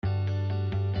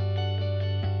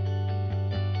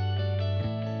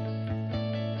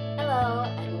Hello,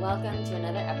 and welcome to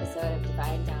another episode of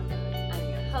Divine Downloads. I'm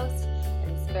your host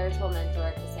and spiritual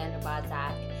mentor, Cassandra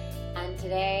Bodzak, and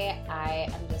today I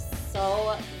am just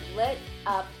so lit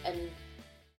up and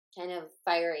kind of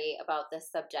fiery about this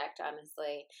subject,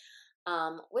 honestly,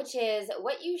 which is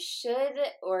what you should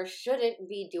or shouldn't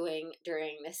be doing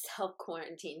during this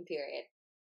self-quarantine period.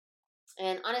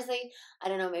 And honestly, I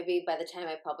don't know, maybe by the time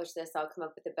I publish this, I'll come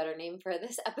up with a better name for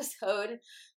this episode.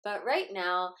 But right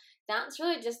now, that's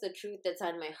really just the truth that's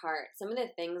on my heart. Some of the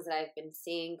things that I've been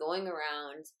seeing going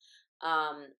around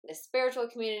the spiritual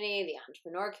community, the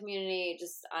entrepreneur community,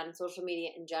 just on social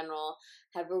media in general,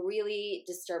 have really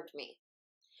disturbed me.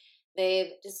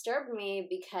 They've disturbed me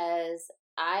because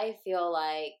I feel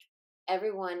like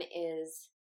everyone is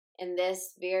in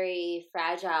this very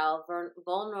fragile,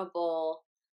 vulnerable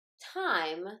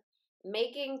time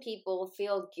making people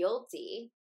feel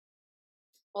guilty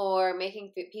or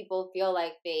making people feel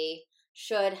like they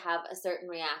should have a certain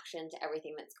reaction to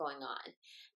everything that's going on.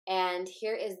 And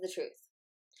here is the truth.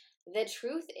 The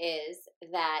truth is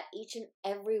that each and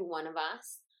every one of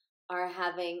us are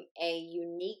having a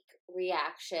unique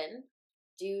reaction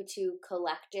due to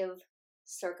collective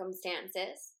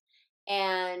circumstances.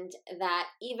 And that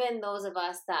even those of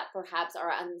us that perhaps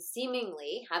are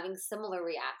unseemingly having similar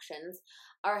reactions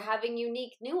are having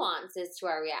unique nuances to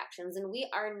our reactions. And we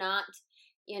are not,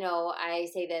 I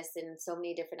say this in so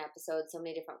many different episodes, so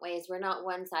many different ways. We're not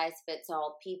one size fits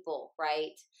all people,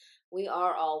 right? We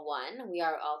are all one. We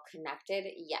are all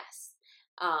connected, yes.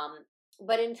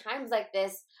 But in times like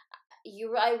this,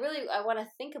 I want to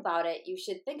think about it. You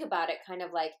should think about it kind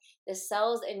of like the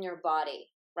cells in your body,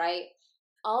 right?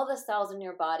 All the cells in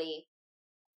your body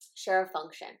share a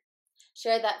function,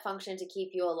 share that function to keep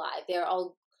you alive. They're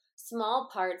all small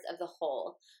parts of the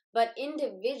whole, but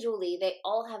individually, they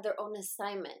all have their own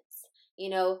assignments.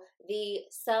 The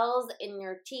cells in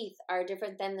your teeth are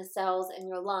different than the cells in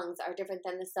your lungs, are different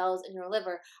than the cells in your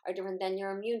liver, are different than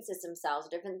your immune system cells,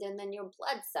 different than your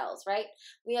blood cells, right?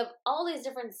 We have all these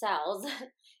different cells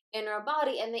in our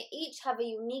body, and they each have a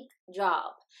unique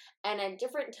job. And at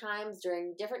different times,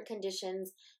 during different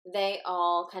conditions, they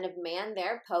all kind of man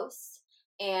their posts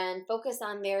and focus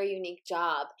on their unique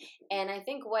job. And I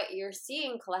think what you're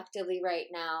seeing collectively right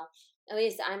now, at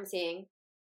least I'm seeing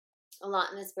a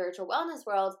lot in the spiritual wellness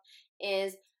world,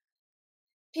 is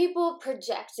people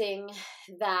projecting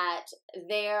that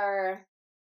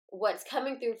what's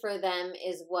coming through for them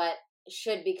is what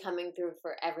should be coming through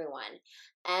for everyone.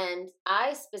 And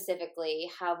I specifically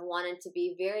have wanted to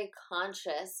be very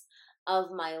conscious of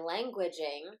my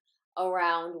languaging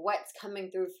around what's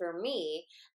coming through for me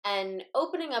and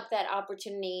opening up that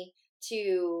opportunity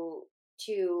to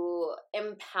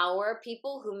empower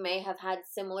people who may have had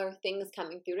similar things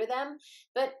coming through to them,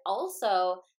 but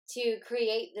also to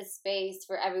create the space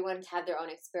for everyone to have their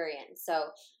own experience. So,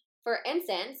 for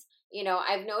instance,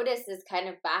 I've noticed this kind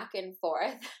of back and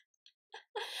forth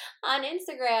on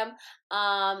Instagram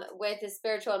with the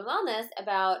spiritual and wellness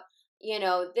about,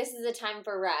 this is a time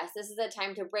for rest. This is a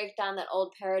time to break down that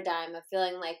old paradigm of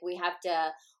feeling like we have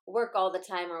to work all the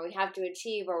time, or we have to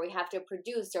achieve, or we have to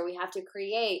produce, or we have to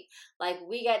create. Like,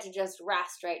 we get to just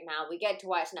rest right now. We get to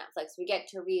watch Netflix. We get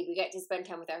to read. We get to spend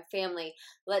time with our family.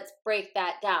 Let's break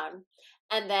that down.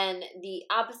 And then the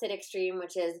opposite extreme,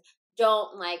 which is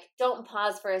don't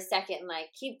pause for a second,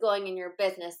 keep going in your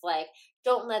business,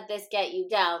 don't let this get you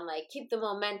down, keep the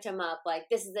momentum up,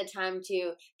 this is the time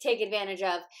to take advantage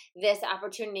of this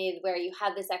opportunity where you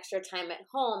have this extra time at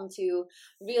home to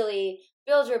really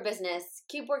build your business,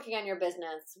 keep working on your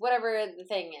business, whatever the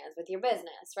thing is with your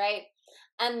business, right?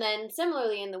 And then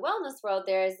similarly in the wellness world,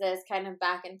 there's this kind of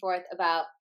back and forth about,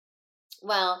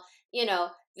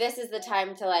 this is the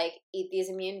time to eat these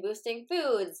immune boosting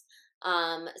foods,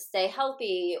 stay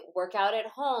healthy, work out at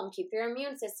home, keep your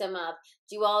immune system up,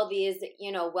 do all these,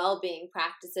 well-being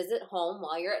practices at home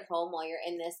while you're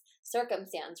in this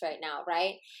circumstance right now,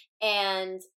 right?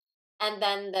 And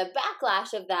then the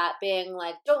backlash of that being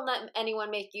don't let anyone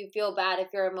make you feel bad if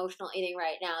you're emotional eating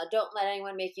right now. Don't let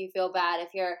anyone make you feel bad if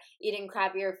you're eating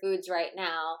crappier foods right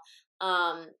now.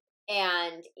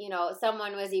 And,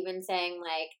 someone was even saying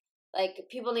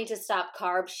people need to stop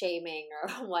carb shaming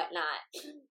or whatnot.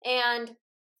 And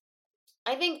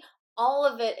I think all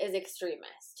of it is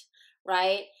extremist,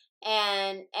 right?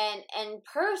 And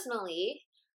personally,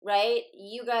 right,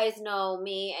 you guys know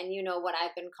me and you know what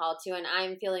I've been called to, and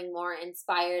I'm feeling more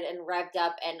inspired and revved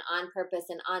up and on purpose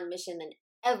and on mission than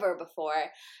ever before.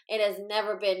 It has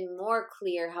never been more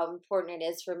clear how important it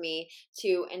is for me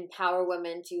to empower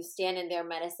women to stand in their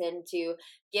medicine, to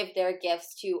give their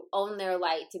gifts, to own their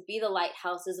light, to be the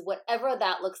lighthouses, whatever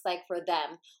that looks like for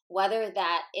them, whether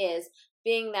that is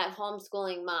being that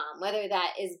homeschooling mom, whether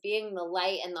that is being the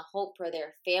light and the hope for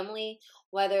their family,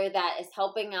 whether that is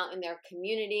helping out in their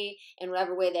community in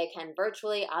whatever way they can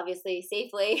virtually, obviously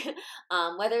safely,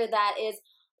 whether that is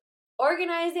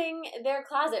organizing their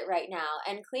closet right now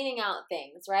and cleaning out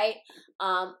things, right?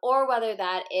 Or whether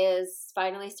that is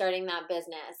finally starting that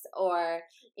business, or,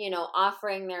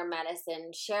 offering their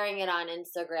medicine, sharing it on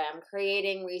Instagram,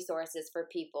 creating resources for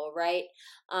people, right?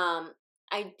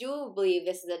 I do believe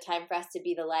this is a time for us to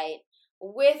be the light,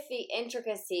 with the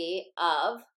intricacy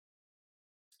of,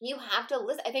 you have to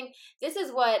listen. I think this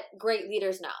is what great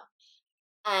leaders know.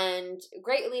 And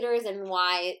great leaders and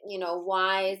wise,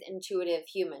 intuitive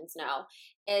humans know,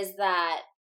 is that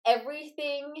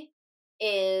everything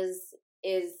is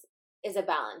a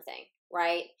balancing,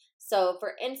 right? So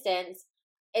for instance,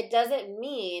 it doesn't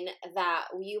mean that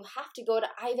you have to go to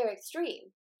either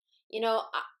extreme.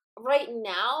 Right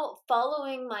now,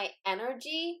 following my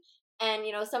energy, and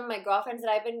some of my girlfriends that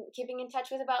I've been keeping in touch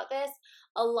with about this,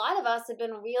 a lot of us have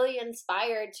been really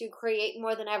inspired to create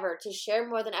more than ever, to share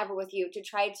more than ever with you, to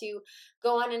try to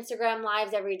go on Instagram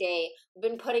lives every day. We've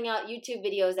been putting out YouTube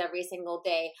videos every single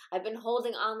day. I've been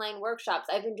holding online workshops.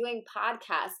 I've been doing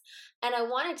podcasts. And I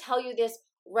want to tell you this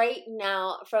right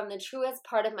now from the truest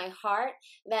part of my heart,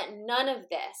 that none of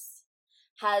this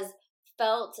has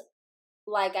felt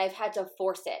like I've had to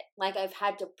force it, like I've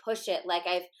had to push it, like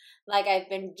I've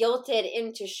been guilted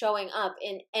into showing up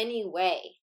in any way,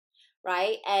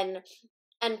 right? And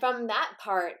from that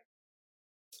part,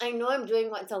 I know I'm doing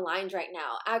what's aligned right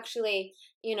now. Actually,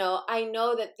 I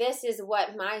know that this is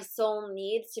what my soul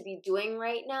needs to be doing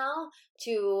right now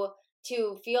to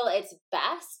feel its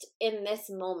best in this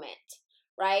moment,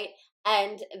 right?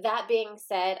 And that being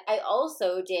said, I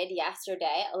also did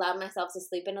yesterday allow myself to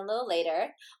sleep in a little later.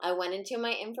 I went into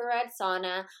my infrared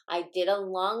sauna. I did a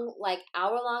long,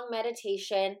 hour-long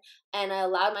meditation, and I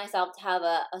allowed myself to have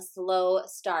a slow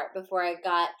start before I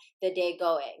got the day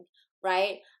going,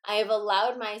 right? I have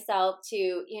allowed myself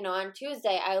to, on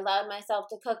Tuesday, I allowed myself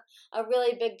to cook a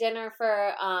really big dinner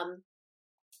for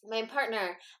my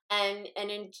partner, and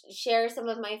share some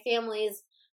of my family's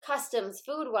customs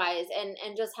food wise,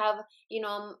 and just have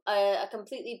a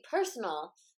completely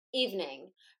personal evening,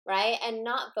 right? And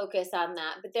not focus on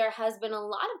that. But there has been a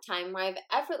lot of time where I've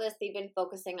effortlessly been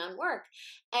focusing on work,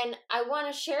 and I want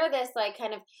to share this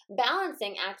kind of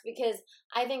balancing act, because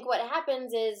I think what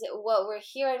happens is what we're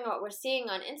hearing, what we're seeing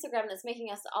on Instagram, that's making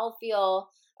us all feel,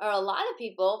 or a lot of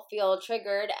people feel,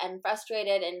 triggered and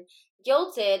frustrated and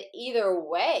guilted either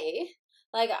way.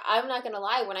 I'm not going to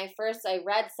lie, when I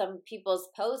read some people's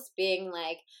posts being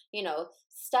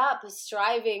stop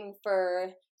striving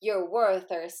for your worth,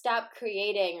 or stop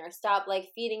creating, or stop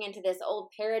feeding into this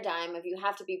old paradigm of you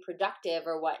have to be productive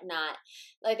or whatnot.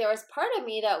 There was part of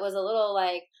me that was a little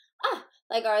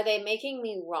are they making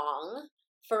me wrong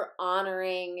for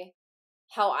honoring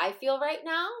how I feel right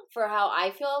now, for how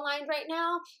I feel aligned right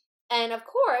now? And of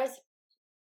course,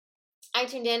 I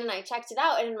tuned in and I checked it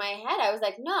out, and in my head I was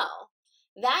like, no.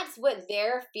 That's what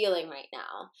they're feeling right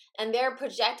now. And they're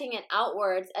projecting it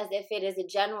outwards as if it is a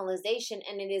generalization,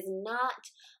 and it is not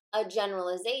a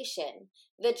generalization.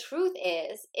 The truth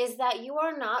is that you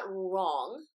are not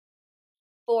wrong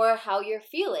for how you're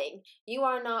feeling. You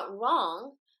are not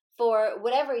wrong for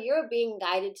whatever you're being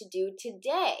guided to do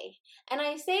today. And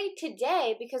I say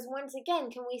today because, once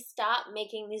again, can we stop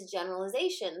making these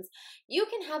generalizations? You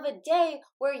can have a day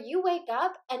where you wake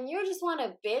up and you just want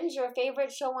to binge your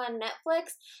favorite show on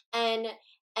Netflix and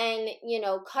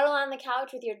cuddle on the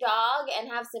couch with your dog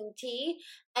and have some tea,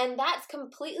 and that's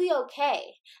completely okay.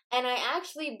 And I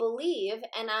actually believe,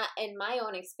 and in my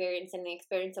own experience and the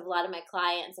experience of a lot of my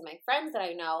clients and my friends that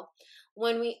I know,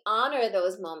 when we honor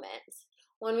those moments,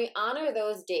 when we honor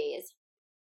those days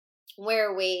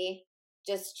where we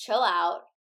just chill out,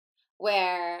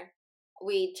 where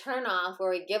we turn off,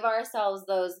 where we give ourselves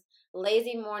those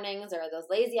lazy mornings or those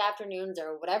lazy afternoons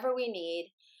or whatever we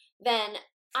need, then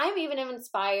I'm even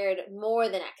inspired more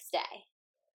the next day.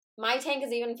 My tank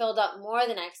is even filled up more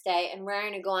the next day and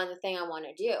raring to go on the thing I want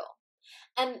to do.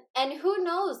 And who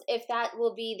knows if that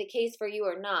will be the case for you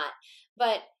or not.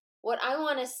 But what I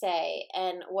want to say,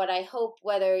 and what I hope,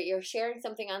 whether you're sharing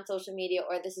something on social media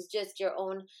or this is just your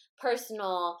own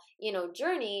personal,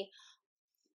 journey,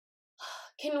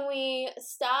 can we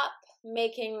stop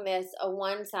making this a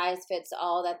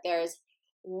one-size-fits-all, that there's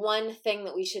one thing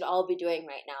that we should all be doing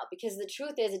right now, because the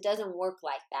truth is it doesn't work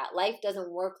like that. Life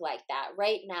doesn't work like that.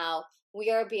 Right now, we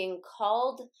are being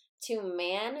called to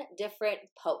man different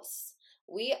posts.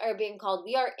 We are being called,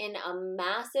 we are in a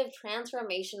massive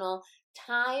transformational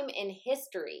time in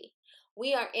history.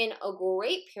 We are in a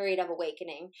great period of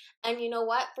awakening. And you know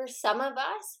what? For some of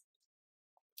us,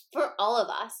 for all of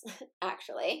us,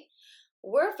 actually,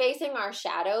 we're facing our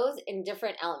shadows in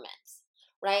different elements,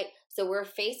 right? So we're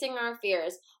facing our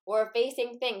fears, we're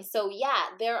facing things. So yeah,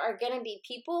 there are going to be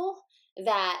people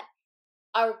that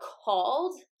are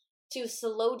called to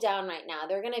slow down right now.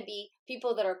 There are going to be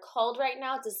people that are called right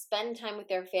now to spend time with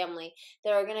their family.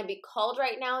 That are going to be called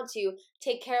right now to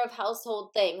take care of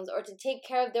household things or to take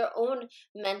care of their own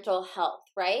mental health,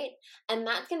 right? And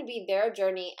that's going to be their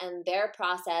journey and their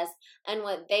process and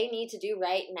what they need to do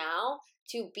right now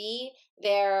to be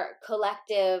their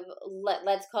collective,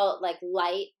 let's call it like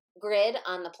light grid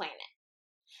on the planet.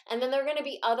 And then there are going to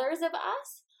be others of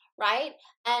us, right?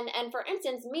 And for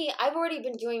instance, me, I've already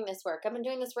been doing this work. I've been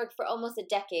doing this work for almost a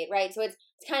decade, right? So it's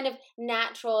kind of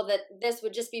natural that this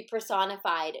would just be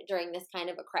personified during this kind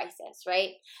of a crisis,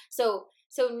 right? So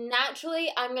naturally,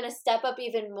 I'm going to step up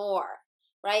even more,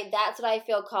 right? That's what I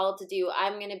feel called to do.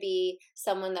 I'm going to be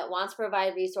someone that wants to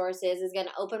provide resources, is going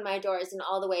to open my doors in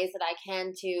all the ways that I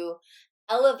can to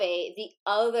elevate the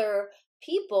other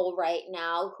people right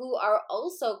now who are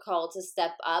also called to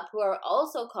step up, who are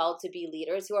also called to be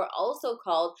leaders, who are also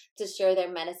called to share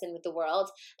their medicine with the world.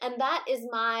 And that is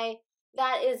my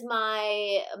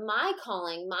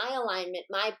calling, my alignment,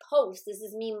 my post. This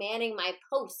is me manning my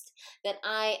post that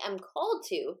I am called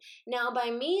to. Now, by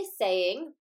me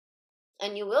saying,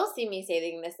 and you will see me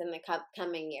saying this in the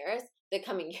coming years, the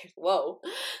coming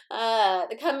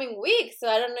weeks. So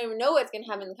I don't even know what's going to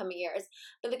happen in the coming years.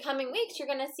 But the coming weeks, you're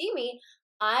going to see me.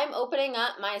 I'm opening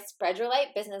up my Spread Your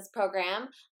Light business program.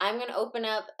 I'm going to open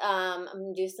up, I'm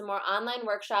going to do some more online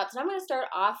workshops. And I'm going to start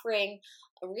offering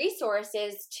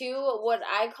resources to what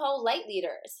I call light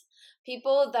leaders.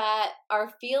 People that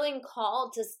are feeling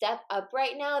called to step up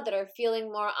right now, that are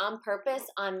feeling more on purpose,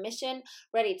 on mission,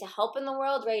 ready to help in the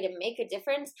world, ready to make a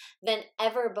difference than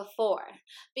ever before.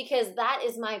 Because that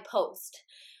is my post.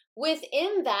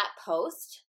 Within that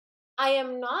post, I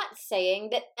am not saying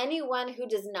that anyone who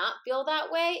does not feel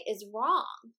that way is wrong.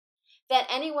 That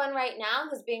anyone right now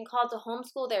who's being called to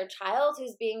homeschool their child,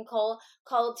 who's being called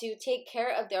to take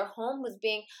care of their home, who's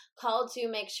being called to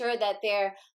make sure that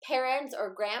their parents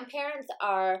or grandparents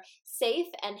are safe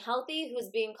and healthy, who's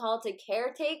being called to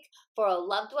caretake for a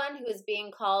loved one, who is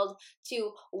being called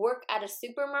to work at a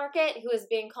supermarket, who is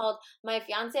being called, my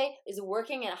fiance is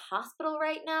working at a hospital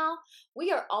right now.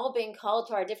 We are all being called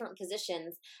to our different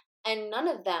positions, and none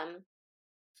of them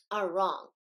are wrong.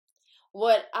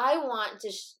 What I want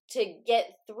to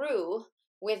get through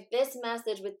with this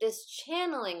message, with this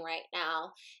channeling right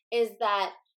now, is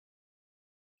that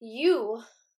you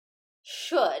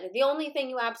should, the only thing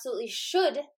you absolutely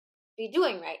should be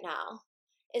doing right now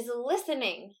is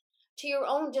listening to your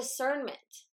own discernment,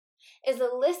 is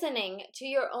listening to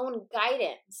your own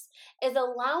guidance, is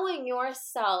allowing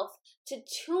yourself to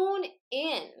tune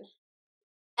in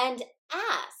and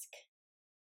ask,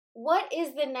 what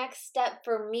is the next step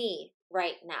for me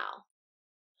right now?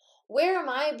 Where am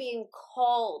I being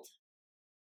called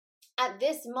at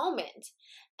this moment?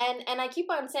 And I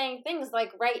keep on saying things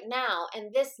like right now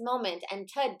and this moment and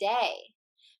today,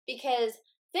 because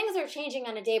things are changing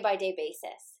on a day-by-day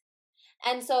basis.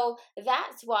 And so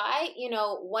that's why,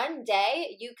 one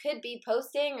day you could be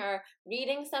posting or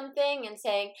reading something and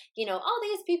saying, all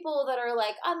these people that are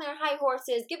like on their high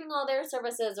horses, giving all their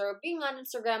services or being on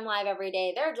Instagram Live every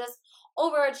day, they're just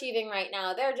overachieving right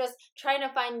now. They're just trying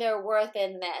to find their worth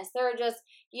in this. They're just,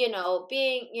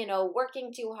 being,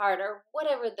 working too hard or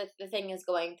whatever the thing is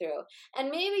going through. And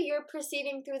maybe you're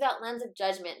perceiving through that lens of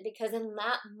judgment, because in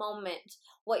that moment,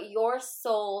 what your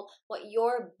soul, what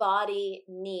your body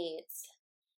needs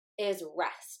is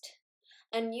rest.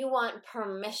 And you want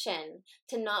permission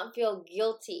to not feel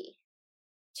guilty,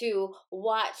 to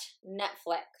watch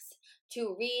Netflix,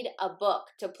 to read a book,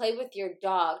 to play with your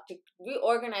dog, to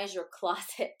reorganize your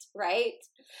closet, right?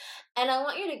 And I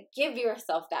want you to give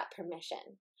yourself that permission,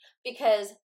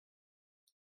 because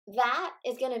that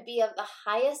is going to be of the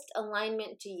highest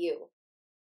alignment to you.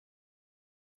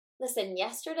 Listen,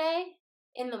 yesterday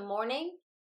in the morning,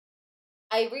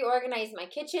 I reorganized my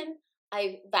kitchen.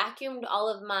 I vacuumed all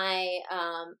of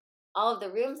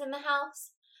the rooms in the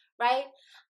house, right?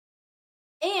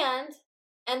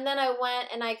 And then I went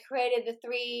and I created the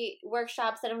 3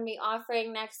 workshops that I'm going to be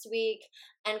offering next week,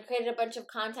 and created a bunch of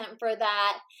content for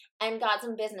that, and got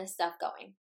some business stuff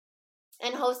going.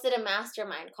 and hosted a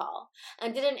mastermind call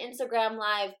and did an Instagram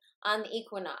live on the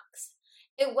equinox.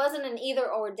 It wasn't an either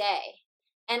or day.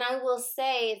 And I will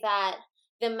say that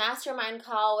the mastermind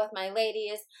call with my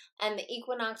ladies and the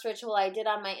equinox ritual I did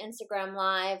on my Instagram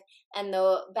live and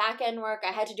the back end work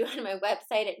I had to do on my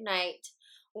website at night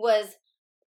was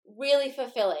really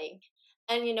fulfilling.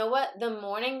 And you know what? The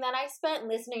morning that I spent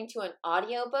listening to an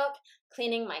audiobook,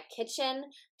 cleaning my kitchen,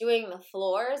 doing the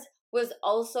floors was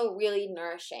also really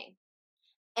nourishing.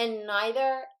 And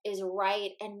neither is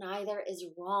right and neither is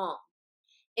wrong.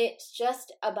 It's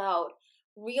just about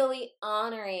really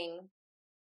honoring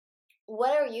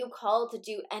what are you called to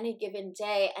do any given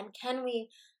day, and can we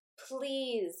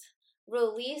please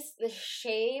release the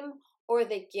shame or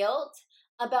the guilt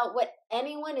about what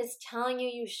anyone is telling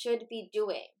you should be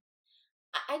doing.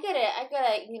 I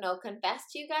gotta, confess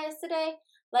to you guys today.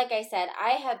 Like I said,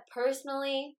 I have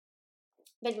personally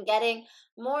been getting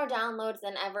more downloads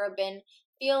than ever, been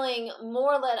feeling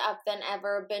more lit up than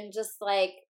ever, been just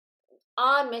like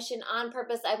on mission, on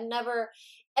purpose.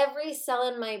 Every cell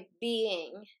in my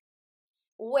being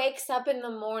wakes up in the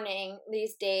morning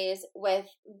these days with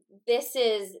this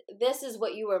is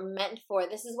what you were meant for.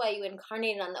 This is why you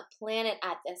incarnated on the planet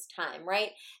at this time, right?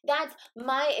 That's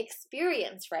my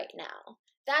experience right now.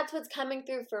 That's what's coming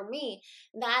through for me.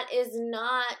 That is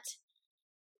not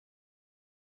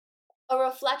a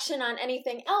reflection on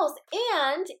anything else.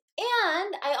 And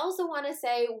I also want to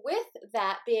say, with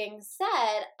that being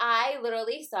said, I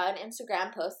literally saw an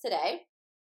Instagram post today.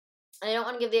 And I don't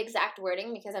want to give the exact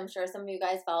wording because I'm sure some of you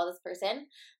guys follow this person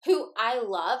who I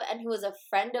love and who is a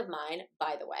friend of mine,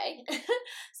 by the way.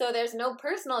 So there's no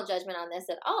personal judgment on this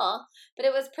at all. But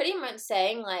it was pretty much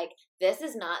saying, like, this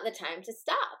is not the time to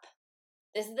stop.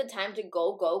 This is the time to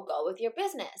go with your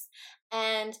business.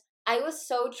 And I was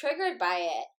so triggered by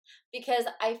it because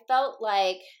I felt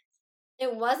like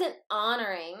it wasn't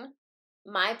honoring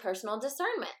my personal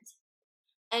discernment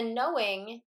and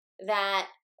knowing that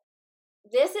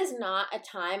this is not a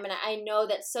time, and I know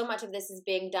that so much of this is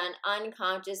being done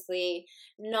unconsciously,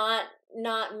 not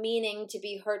meaning to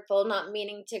be hurtful, not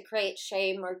meaning to create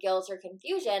shame or guilt or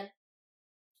confusion.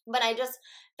 But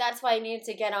that's why I needed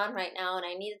to get on right now, and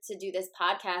I needed to do this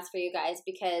podcast for you guys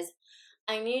because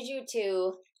I need you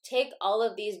to take all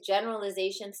of these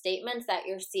generalization statements that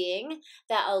you're seeing,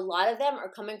 that a lot of them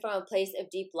are coming from a place of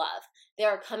deep love. They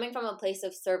are coming from a place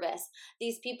of service.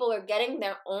 These people are getting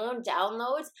their own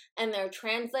downloads and they're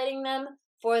translating them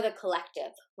for the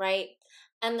collective, right?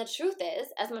 And the truth is,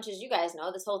 as much as you guys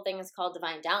know, this whole thing is called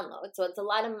Divine Download. So it's a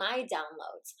lot of my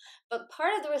downloads. But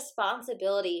part of the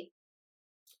responsibility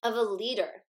of a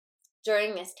leader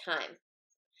during this time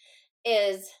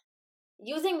is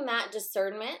using that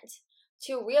discernment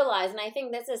to realize, and I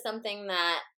think this is something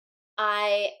that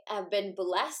I have been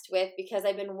blessed with because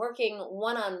I've been working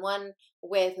one-on-one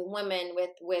with women,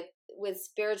 with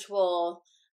spiritual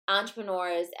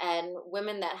entrepreneurs and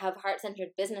women that have heart-centered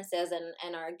businesses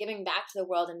and are giving back to the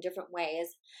world in different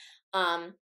ways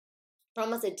for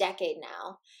almost a decade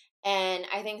now. And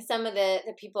I think some of the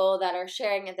people that are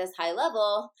sharing at this high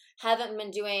level haven't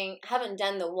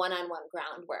done the one-on-one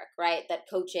groundwork, right? That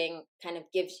coaching kind of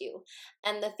gives you.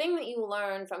 And the thing that you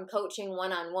learn from coaching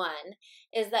one-on-one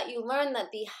is that you learn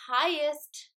that the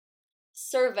highest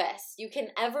service you can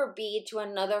ever be to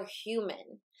another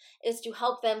human is to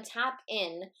help them tap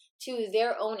in to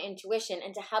their own intuition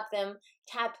and to help them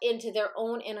tap into their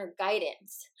own inner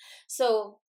guidance.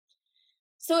 So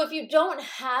if you don't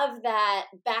have that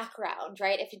background,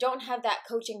 right, if you don't have that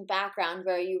coaching background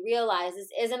where you realize this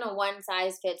isn't a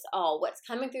one-size-fits-all, what's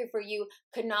coming through for you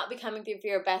could not be coming through for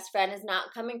your best friend, is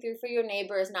not coming through for your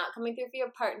neighbor, is not coming through for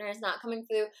your partner, is not coming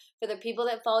through for the people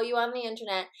that follow you on the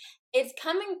internet. It's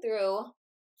coming through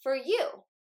for you.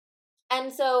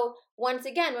 And so once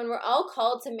again, when we're all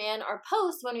called to man our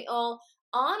posts, when we all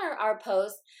honor our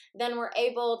posts, then we're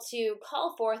able to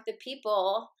call forth the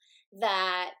people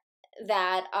that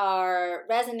are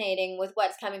resonating with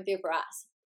what's coming through for us.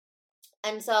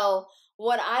 And so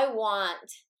what I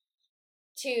want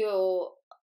to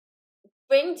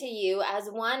bring to you as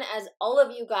all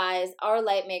of you guys are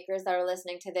light makers that are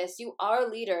listening to this, you are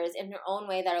leaders in your own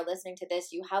way that are listening to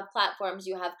this, you have platforms,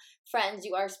 you have friends,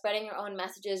 you are spreading your own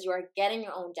messages, you are getting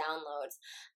your own downloads.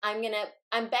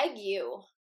 I beg you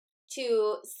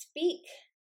to speak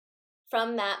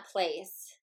from that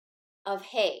place of,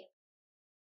 hey,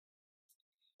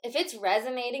 if it's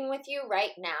resonating with you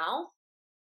right now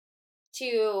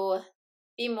to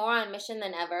be more on mission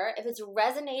than ever, if it's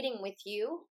resonating with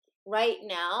you right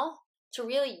now to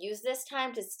really use this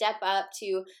time to step up,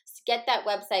 to get that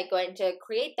website going, to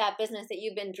create that business that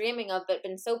you've been dreaming of but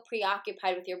been so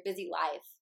preoccupied with your busy life,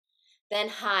 then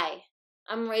hi,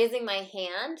 I'm raising my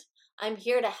hand. I'm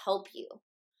here to help you.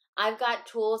 I've got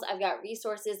tools, I've got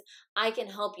resources. I can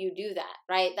help you do that,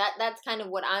 right? That's kind of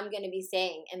what I'm going to be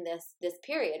saying in this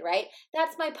period, right?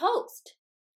 That's my post.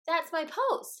 That's my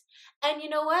post. And you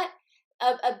know what?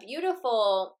 A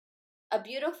beautiful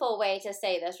way to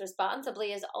say this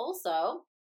responsibly is also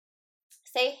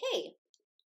say, hey,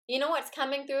 you know what's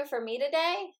coming through for me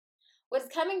today?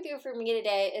 What's coming through for me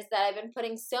today is that I've been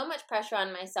putting so much pressure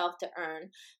on myself to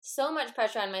earn, so much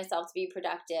pressure on myself to be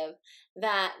productive,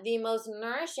 that the most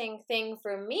nourishing thing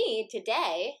for me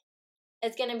today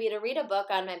is going to be to read a book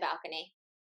on my balcony.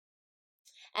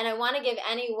 And I want to give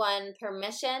anyone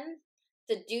permission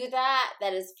to do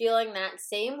that is feeling that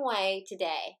same way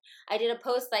today. I did a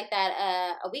post like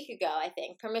that a week ago, I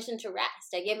think. Permission to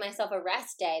rest. I gave myself a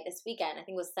rest day this weekend. I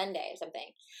think it was Sunday or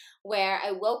something, where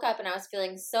I woke up and I was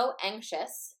feeling so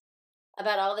anxious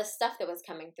about all this stuff that was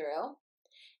coming through.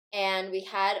 And we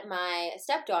had my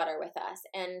stepdaughter with us,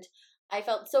 and I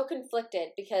felt so conflicted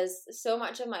because so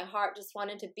much of my heart just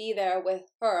wanted to be there with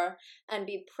her and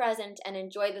be present and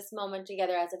enjoy this moment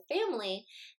together as a family.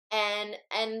 And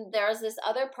there's this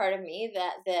other part of me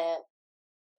that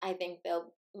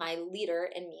my leader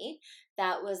in me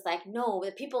that was like, no,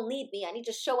 the people need me. I need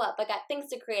to show up. I got things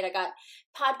to create. I got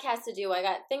podcasts to do. I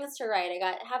got things to write.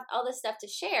 Have all this stuff to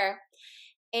share.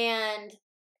 And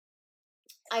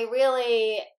I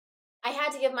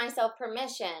had to give myself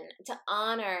permission to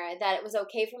honor that it was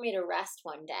okay for me to rest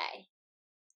one day.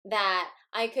 That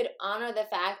I could honor the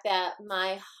fact that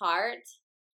my heart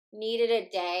needed a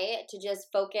day to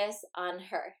just focus on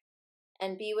her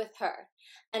and be with her.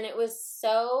 And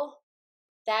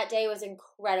that day was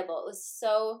incredible. It was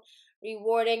so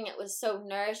rewarding. It was so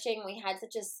nourishing. We had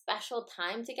such a special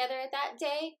time together that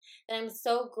day. And I'm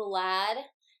so glad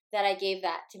that I gave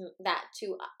that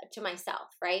to myself,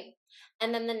 right?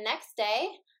 And then the next day,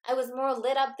 I was more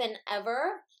lit up than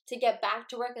ever to get back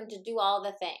to work and to do all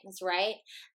the things, right?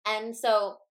 And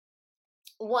so,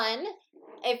 one,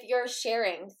 if you're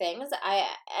sharing things,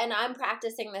 I'm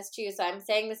practicing this too, so I'm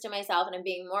saying this to myself and I'm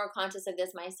being more conscious of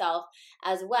this myself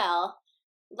as well.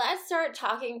 Let's start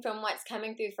talking from what's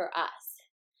coming through for us,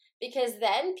 because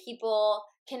then people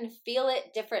can feel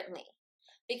it differently.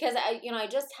 Because I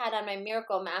just had on my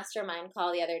Miracle Mastermind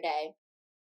call the other day,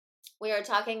 we were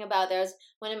talking about, there's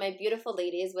one of my beautiful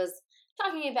ladies was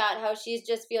talking about how she's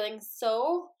just feeling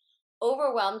so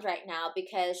overwhelmed right now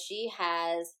because she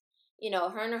has,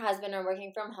 her and her husband are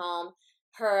working from home.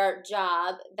 Her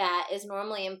job that is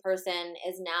normally in person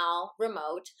is now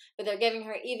remote, but they're giving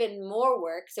her even more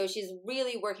work. So she's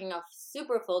really working a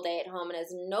super full day at home and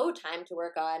has no time to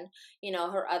work on,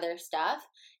 her other stuff.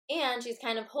 And she's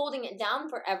kind of holding it down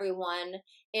for everyone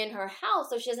in her house,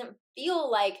 so she doesn't feel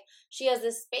like she has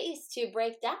the space to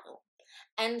break down.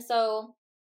 And so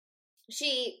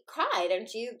she cried and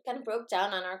she kind of broke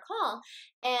down on our call.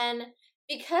 And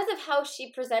because of how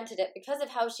she presented it, because of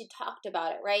how she talked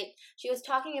about it, right? She was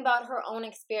talking about her own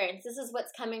experience. This is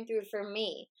what's coming through for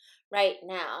me right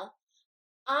now.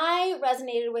 I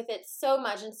resonated with it so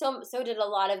much, and so did a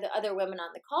lot of the other women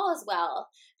on the call as well,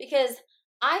 because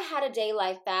I had a day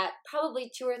like that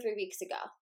probably 2 or 3 weeks ago,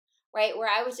 right? Where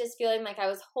I was just feeling like I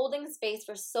was holding space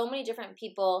for so many different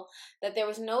people that there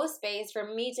was no space for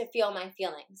me to feel my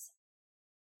feelings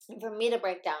and for me to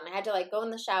break down. I had to go in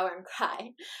the shower and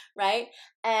cry, right?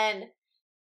 And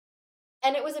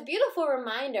it was a beautiful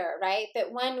reminder, right?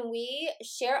 That when we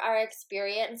share our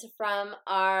experience from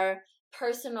our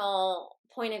personal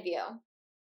point of view,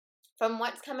 from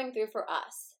what's coming through for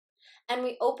us, and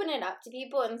we open it up to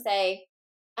people and say,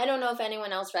 I don't know if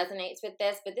anyone else resonates with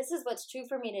this, but this is what's true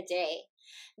for me today,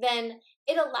 then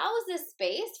it allows this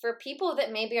space for people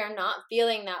that maybe are not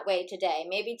feeling that way today.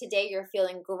 Maybe today you're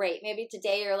feeling great. Maybe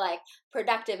today you're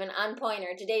productive and on point,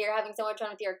 or today you're having so much fun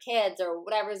with your kids or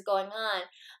whatever's going on.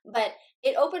 But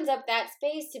it opens up that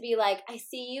space to be like, I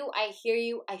see you, I hear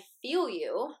you, I feel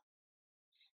you.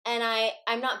 And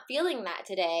I'm not feeling that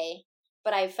today,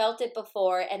 but I felt it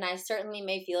before and I certainly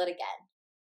may feel it again.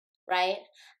 Right?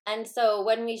 And so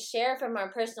when we share from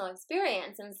our personal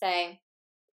experience and say,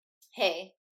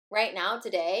 hey, right now,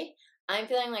 today, I'm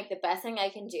feeling like the best thing I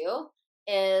can do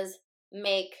is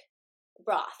make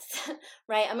broths,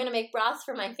 right? I'm going to make broths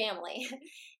for my family.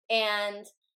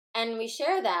 And we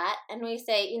share that and we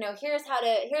say, here's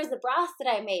the broths that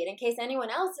I made in case anyone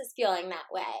else is feeling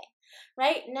that way,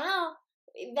 right? Now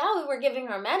we're giving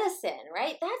our medicine,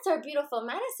 right? That's our beautiful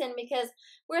medicine, because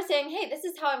we're saying, hey, this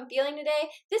is how I'm feeling today.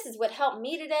 This is what helped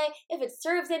me today. If it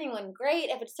serves anyone, great.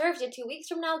 If it serves you 2 weeks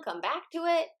from now, come back to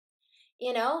it,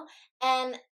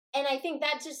 And I think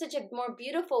that's just such a more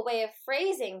beautiful way of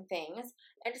phrasing things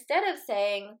instead of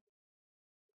saying,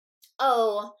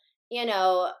 oh,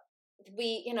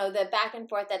 the back and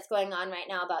forth that's going on right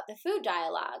now about the food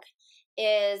dialogue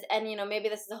is, and, maybe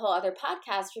this is a whole other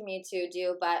podcast for me to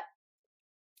do, but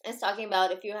it's talking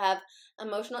about if you have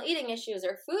emotional eating issues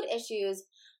or food issues,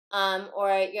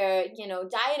 or your,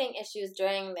 dieting issues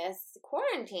during this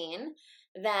quarantine,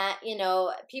 that,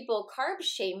 people carb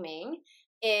shaming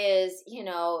is,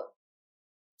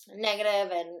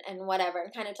 negative and whatever,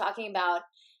 and kind of talking about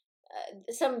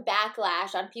some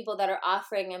backlash on people that are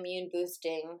offering immune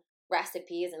boosting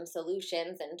recipes and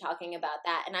solutions and talking about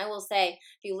that. And I will say,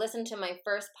 if you listen to my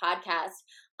first podcast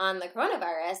on the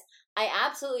coronavirus, I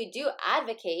absolutely do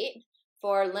advocate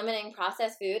for limiting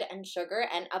processed food and sugar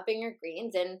and upping your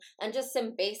greens and just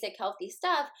some basic healthy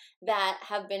stuff that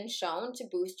have been shown to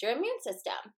boost your immune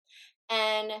system.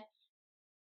 And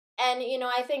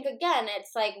I think, again,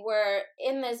 it's like we're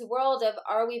in this world of,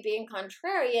 are we being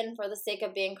contrarian for the sake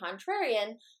of being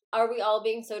contrarian? Are we all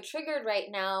being so triggered right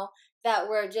now that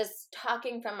we're just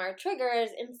talking from our triggers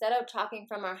instead of talking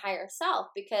from our higher self?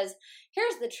 Because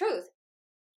here's the truth.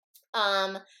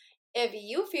 If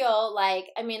you feel like,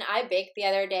 I baked the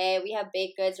other day. We have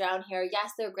baked goods around here.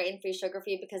 Yes, they're grain-free,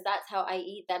 sugar-free, because that's how I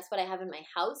eat. That's what I have in my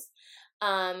house.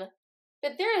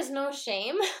 But there is no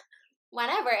shame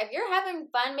whenever, if you're having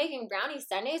fun making brownie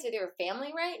sundaes with your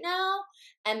family right now,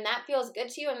 and that feels good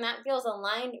to you and that feels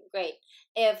aligned, great.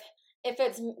 If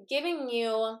it's giving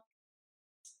you,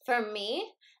 for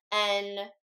me and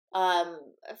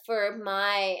for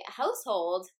my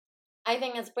household, I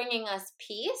think it's bringing us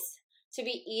peace to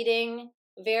be eating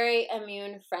very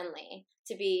immune friendly,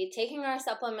 to be taking our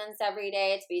supplements every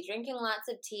day, to be drinking lots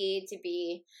of tea, to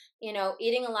be,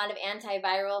 eating a lot of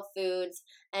antiviral foods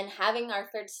and having our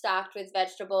fridge stocked with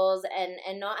vegetables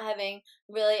and not having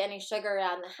really any sugar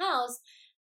around the house,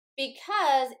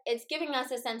 because it's giving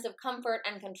us a sense of comfort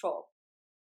and control.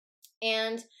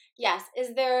 And yes,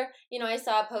 is there, I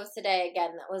saw a post today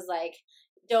again that was like,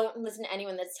 don't listen to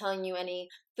anyone that's telling you any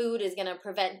food is going to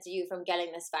prevent you from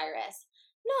getting this virus.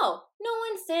 No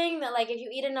one's saying that, like, if you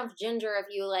eat enough ginger, if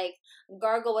you, like,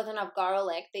 gargle with enough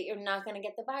garlic, that you're not going to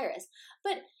get the virus.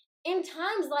 But in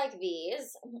times like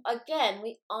these, again,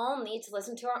 we all need to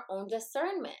listen to our own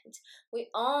discernment. We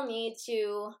all need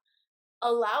to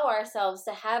allow ourselves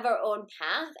to have our own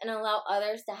path and allow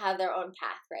others to have their own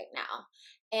path right now.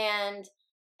 And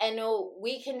I know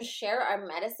we can share our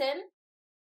medicine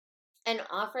and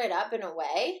offer it up in a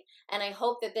way. And I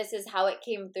hope that this is how it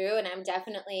came through. And I'm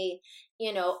definitely,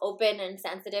 open and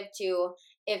sensitive to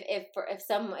if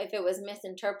it was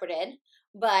misinterpreted.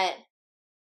 But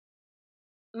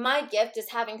my gift is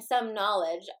having some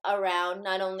knowledge around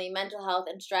not only mental health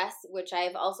and stress, which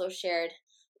I've also shared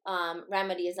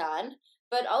remedies on,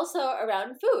 but also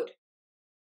around food.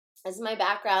 This is my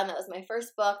background. That was my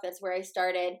first book. That's where I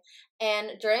started.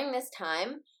 And during this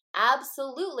time,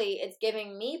 absolutely, it's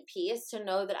giving me peace to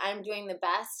know that I'm doing the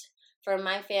best for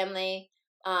my family,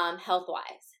 health-wise.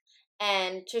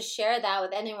 And to share that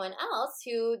with anyone else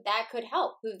who that could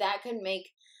help, who that could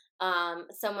make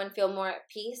someone feel more at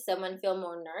peace, someone feel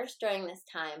more nourished during this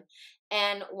time.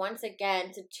 And once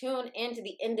again, to tune into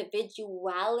the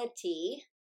individuality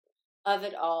of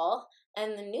it all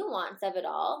and the nuance of it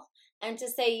all, and to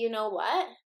say, you know what,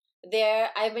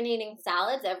 I've been eating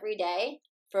salads every day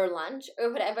for lunch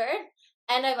or whatever,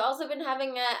 and I've also been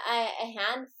having a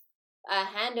hand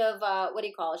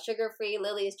of sugar-free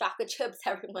Lily's chocolate chips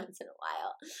every once in a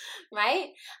while, right?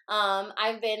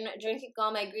 I've been drinking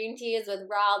all my green teas with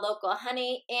raw local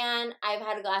honey, and I've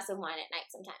had a glass of wine at night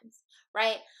sometimes,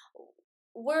 right?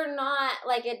 We're not,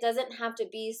 like, it doesn't have to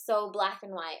be so black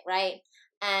and white, right?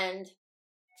 And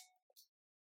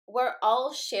we're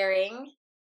all sharing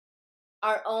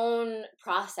our own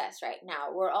process right now.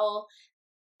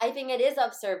 I think it is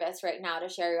of service right now to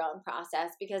share your own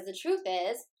process, because the truth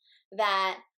is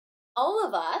that all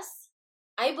of us,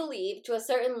 I believe, to a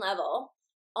certain level,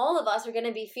 all of us are going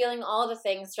to be feeling all the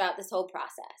things throughout this whole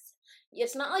process.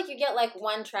 It's not like you get like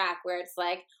one track where it's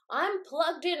like, I'm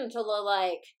plugged into the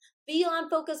like, be on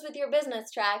focus with your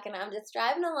business track, and I'm just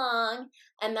driving along,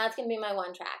 and that's going to be my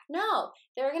one track. No,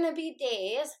 there are going to be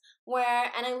days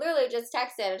where, and I literally just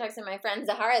texted my friend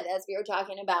Zahara this, we were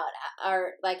talking about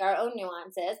our own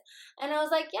nuances, and I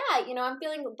was like, yeah, I'm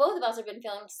feeling, both of us have been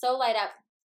feeling so lit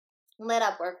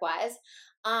up work-wise,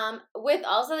 with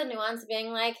also the nuance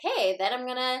being like, hey, then I'm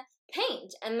going to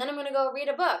paint, and then I'm going to go read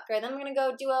a book, or then I'm going to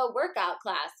go do a workout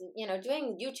class,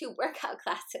 doing YouTube workout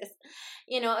classes.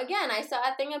 Again, I saw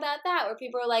a thing about that where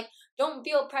people are like, don't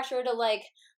feel pressure to like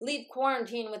leave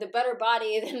quarantine with a better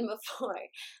body than before.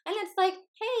 And it's like,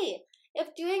 hey,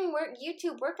 if doing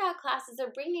YouTube workout classes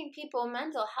or bringing people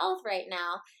mental health right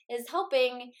now is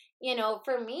helping,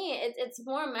 for me, it's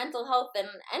more mental health than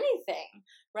anything,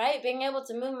 right? Being able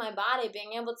to move my body,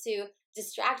 being able to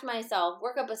distract myself,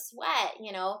 work up a sweat,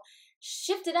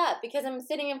 shift it up because I'm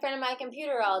sitting in front of my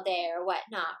computer all day or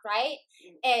whatnot, right?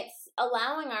 It's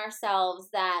allowing ourselves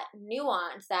that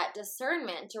nuance, that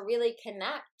discernment to really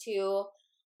connect to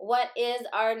what is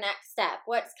our next step,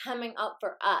 what's coming up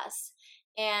for us.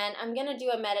 And I'm going to do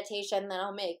a meditation that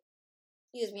I'll make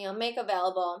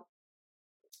available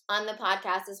on the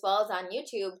podcast as well as on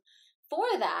YouTube for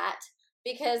that,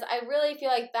 because I really feel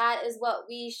like that is what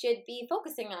we should be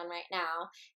focusing on right now.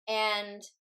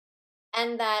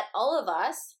 And that all of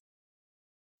us,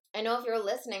 I know if you're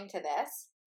listening to this,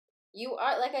 you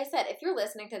are, like I said, if you're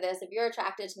listening to this, if you're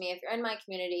attracted to me, if you're in my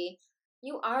community,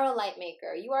 you are a light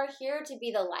maker. You are here to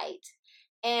be the light.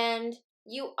 And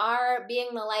you are being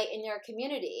the light in your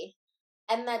community.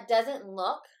 And that doesn't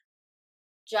look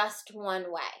just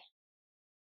one way,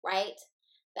 right?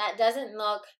 That doesn't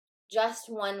look just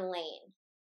one lane.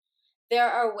 There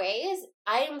are ways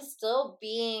I am still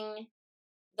being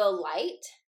the light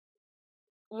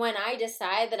when I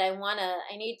decide that I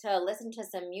need to listen to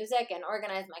some music and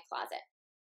organize my closet.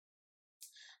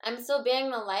 I'm still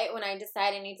being the light when I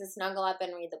decide I need to snuggle up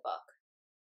and read the book.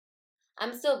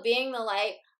 I'm still being the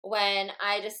light when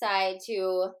I decide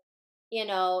to, eat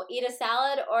a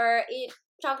salad or eat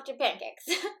chocolate chip pancakes,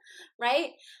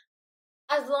 right?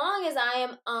 As long as I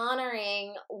am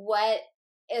honoring what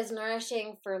is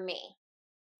nourishing for me,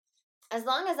 as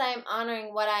long as I am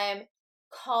honoring what I am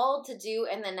called to do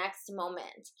in the next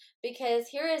moment. Because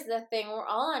here is the thing, we're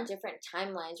all on different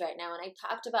timelines right now, and I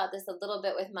talked about this a little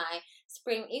bit with my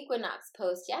spring equinox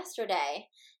post yesterday,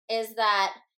 is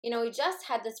that, we just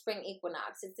had the spring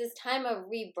equinox. It's this time of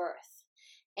rebirth,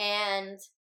 and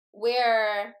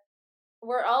we're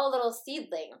all little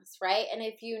seedlings, right? And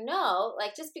if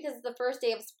just because it's the first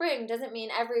day of spring doesn't mean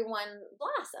everyone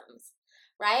blossoms,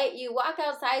 right? You walk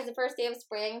outside the first day of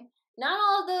spring, not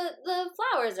all the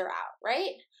flowers are out,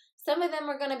 right? Some of them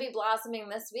are going to be blossoming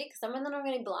this week. Some of them are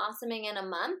going to be blossoming in a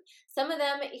month. Some of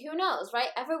them, who knows, right?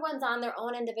 Everyone's on their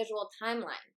own individual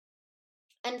timeline.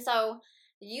 And so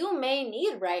you may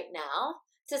need right now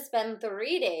to spend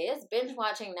 3 days binge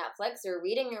watching Netflix or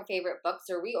reading your favorite books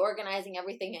or reorganizing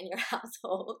everything in your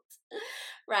household,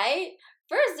 right?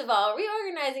 First of all,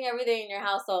 reorganizing everything in your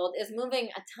household is moving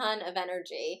a ton of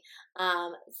energy.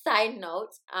 Side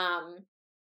note,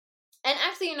 and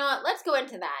actually, you know what? Let's go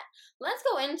into that. Let's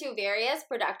go into various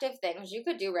productive things you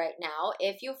could do right now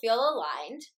if you feel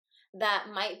aligned that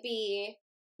might be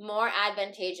more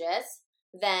advantageous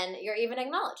than you're even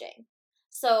acknowledging.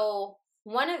 So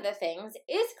one of the things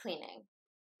is cleaning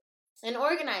and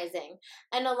organizing.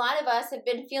 And a lot of us have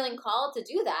been feeling called to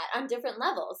do that on different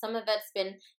levels. Some of it's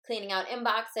been cleaning out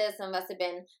inboxes. Some of us have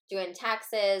been doing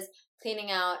taxes, cleaning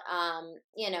out,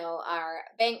 our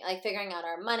bank, like figuring out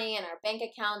our money and our bank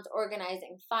accounts,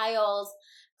 organizing files,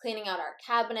 cleaning out our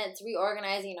cabinets,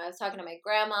 reorganizing. I was talking to my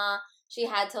grandma. She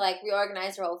had to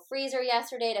reorganize her whole freezer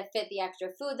yesterday to fit the extra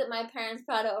food that my parents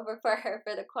brought over for her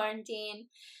for the quarantine.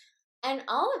 And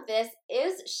all of this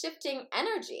is shifting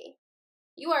energy.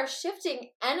 You are shifting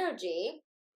energy.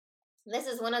 This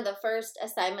is one of the first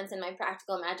assignments in my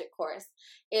Practical Magic course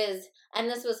and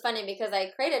this was funny because I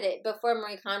created it before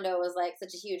Marie Kondo was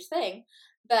such a huge thing,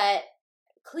 but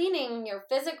cleaning your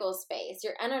physical space,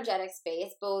 your energetic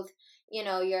space, both,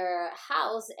 your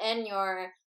house and your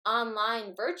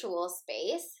online virtual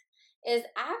space is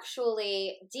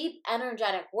actually deep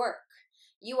energetic work.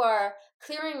 You are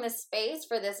clearing the space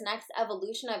for this next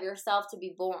evolution of yourself to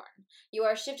be born. You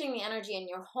are shifting the energy in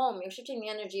your home. You're shifting the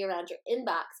energy around your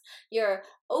inbox. You're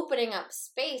opening up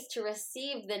space to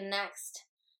receive the next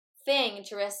thing,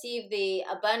 to receive the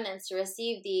abundance, to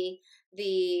receive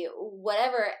the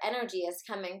whatever energy is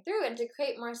coming through, and to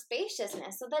create more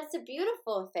spaciousness. So that's a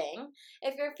beautiful thing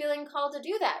if you're feeling called to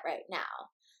do that right now.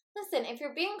 Listen, if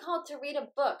you're being called to read a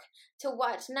book, to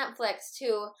watch Netflix,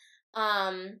 to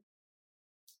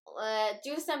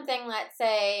do something, let's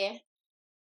say,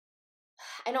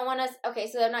 I don't want to, okay,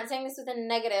 so I'm not saying this with a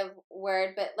negative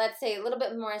word, but let's say a little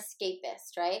bit more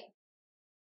escapist, right?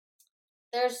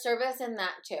 There's service in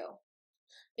that too.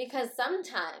 Because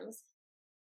sometimes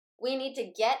we need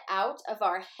to get out of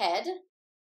our head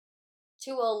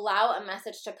to allow a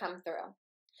message to come through.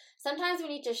 Sometimes we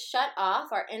need to shut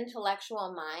off our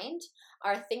intellectual mind,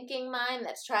 our thinking mind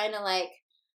that's trying to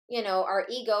our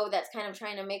ego that's kind of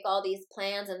trying to make all these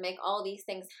plans and make all these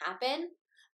things happen,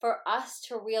 for us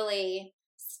to really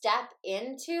step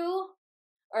into,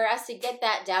 or us to get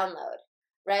that download,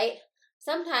 right?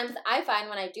 sometimes I find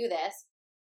when I do this,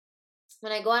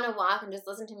 when I go on a walk and just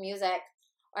listen to music,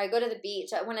 or I go to the beach,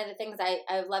 one of the things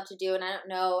I love to do, and I don't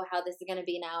know how this is going to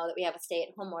be now that we have a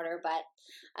stay-at-home order, but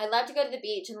I love to go to the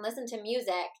beach and listen to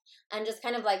music and just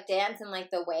kind of like dance in like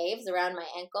the waves around my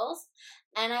ankles.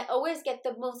 And I always get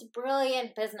the most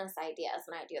brilliant business ideas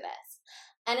when I do this.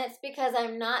 And it's because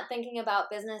I'm not thinking about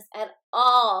business at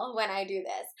all when I do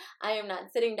this. I am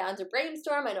not sitting down to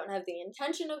brainstorm. I don't have the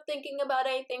intention of thinking about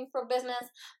anything for business,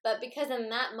 but because in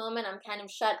that moment I'm kind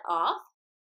of shut off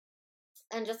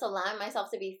and just allowing myself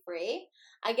to be free,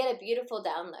 I get a beautiful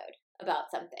download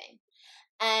about something.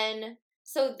 And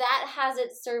so that has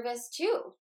its service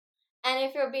too. And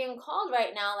if you're being called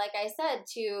right now, like I said,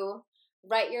 to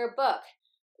write your book,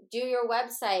 do your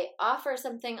website, offer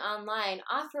something online,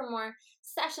 offer more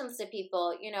sessions to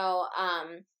people,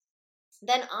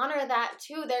 then honor that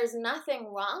too. There's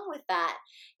nothing wrong with that.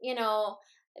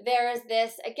 There is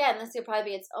this, again, this could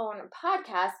probably be its own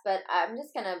podcast, but I'm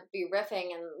just going to be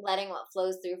riffing and letting what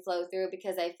flow through,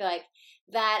 because I feel like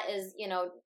that is,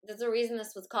 there's a reason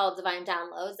this was called Divine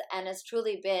Downloads, and it's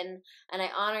truly been, and I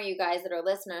honor you guys that are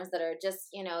listeners that are just,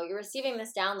 you're receiving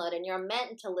this download and you're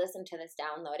meant to listen to this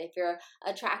download. If you're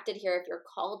attracted here, if you're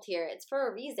called here, it's for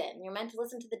a reason. You're meant to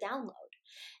listen to the download.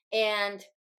 And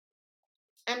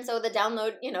so the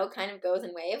download, kind of goes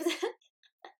in waves.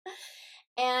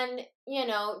 And,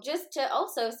 just to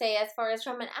also say, as far as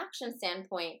from an action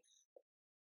standpoint,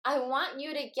 I want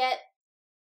you to get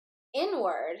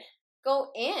inward, go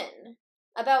in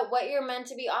about what you're meant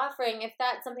to be offering, if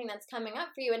that's something that's coming up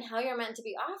for you, and how you're meant to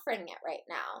be offering it right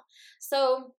now.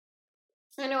 So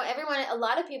I know a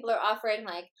lot of people are offering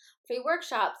like free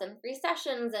workshops and free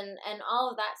sessions and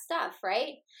all of that stuff,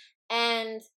 right?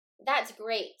 And that's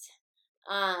great.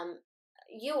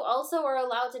 You also are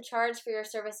allowed to charge for your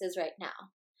services right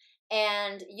now.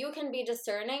 And you can be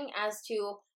discerning as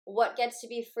to what gets to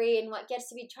be free and what gets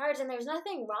to be charged. And there's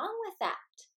nothing wrong with that.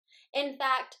 In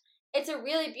fact, it's a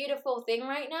really beautiful thing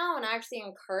right now. And I actually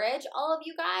encourage all of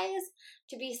you guys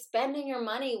to be spending your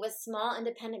money with small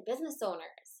independent business owners.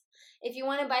 If you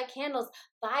want to buy candles,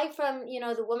 buy from,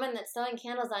 the woman that's selling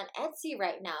candles on Etsy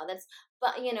right now.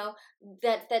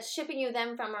 That's shipping you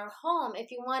them from her home.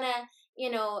 If you want to,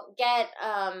 get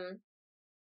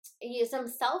some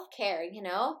self-care,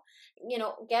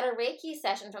 get a Reiki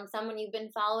session from someone you've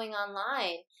been following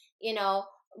online,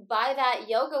 buy that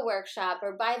yoga workshop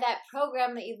or buy that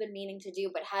program that you've been meaning to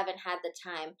do but haven't had the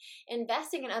time.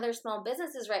 Investing in other small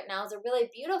businesses right now is a really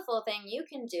beautiful thing you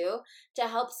can do to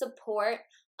help support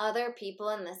other people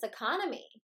in this economy.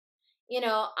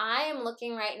 I am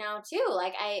looking right now too.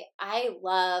 Like I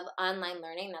love online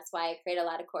learning. That's why I create a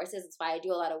lot of courses. That's why I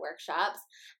do a lot of workshops.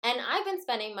 And I've been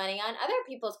spending money on other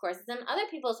people's courses and other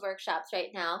people's workshops right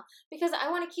now because I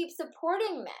want to keep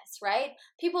supporting this, right?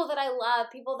 People that I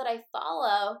love, people that I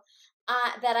follow,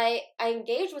 that I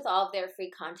engage with all of their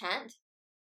free content.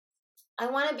 I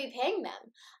want to be paying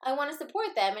them. I want to support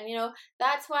them. And,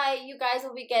 that's why you guys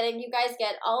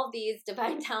get all of these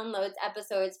Divine Downloads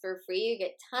episodes for free. You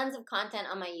get tons of content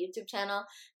on my YouTube channel,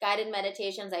 guided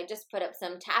meditations. I just put up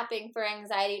some tapping for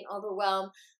anxiety and overwhelm,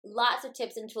 lots of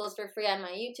tips and tools for free on my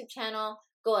YouTube channel,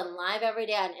 going live every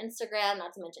day on Instagram,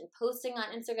 not to mention posting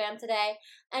on Instagram today.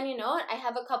 And you know what? I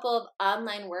have a couple of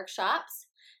online workshops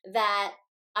that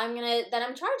I'm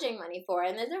charging money for,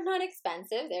 and they're not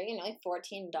expensive. They're, like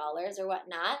 $14 or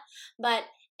whatnot, but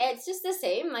it's just the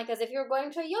same, like as if you're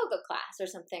going to a yoga class or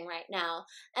something right now.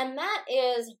 And that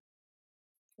is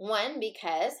one,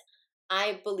 because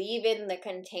I believe in the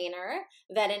container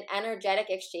that an energetic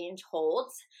exchange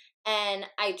holds. And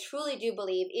I truly do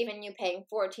believe even you paying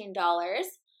 $14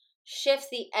 shifts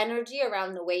the energy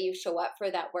around the way you show up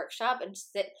for that workshop, and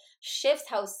shifts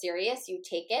how serious you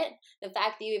take it. The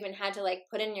fact that you even had to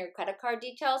put in your credit card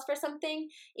details for something,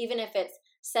 even if it's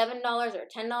 $7 or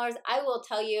 $10, I will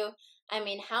tell you,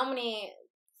 how many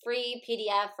free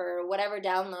PDF or whatever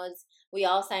downloads we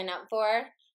all sign up for.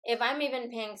 If I'm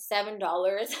even paying $7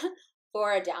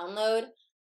 for a download,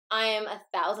 I am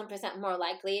 1,000% more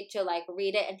likely to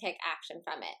read it and take action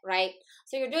from it, right?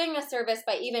 So you're doing a service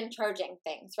by even charging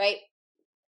things, right?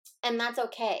 And that's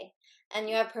okay. And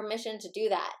you have permission to do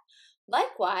that.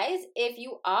 Likewise, if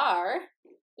you are,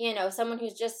 someone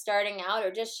who's just starting out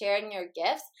or just sharing your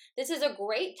gifts, this is a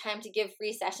great time to give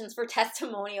free sessions for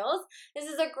testimonials. This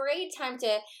is a great time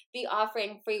to be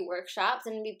offering free workshops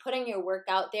and be putting your work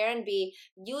out there and be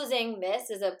using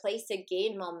this as a place to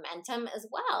gain momentum as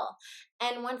well.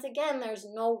 And once again, there's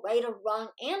no right or wrong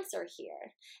answer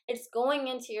here. It's going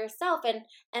into yourself, and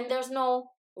there's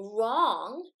no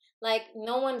wrong. Like,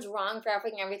 no one's wrong for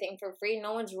offering everything for free.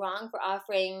 No one's wrong for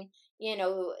offering,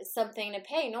 something to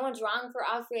pay. No one's wrong for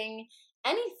offering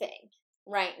anything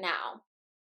right now.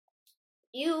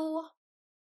 You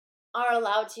are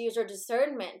allowed to use your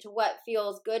discernment to what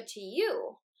feels good to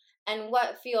you and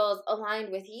what feels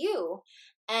aligned with you.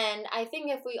 And I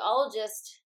think if we all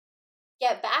just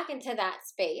get back into that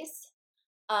space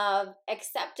of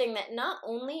accepting that not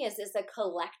only is this a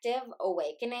collective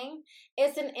awakening,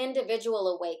 it's an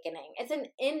individual awakening. It's an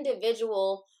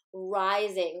individual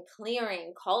rising,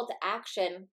 clearing, call to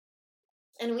action.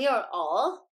 And we are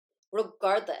all,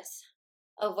 regardless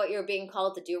of what you're being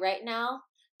called to do right now,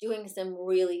 doing some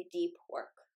really deep work.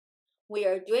 We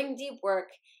are doing deep work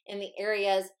in the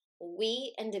areas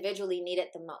we individually need it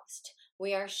the most.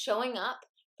 We are showing up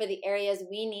for the areas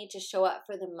we need to show up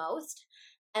for the most.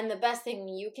 And the best thing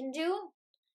you can do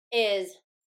is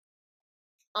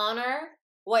honor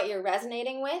what you're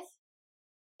resonating with,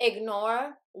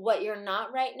 ignore what you're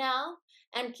not right now,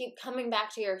 and keep coming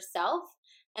back to yourself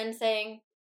and saying,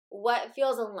 what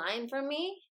feels aligned for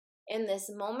me in this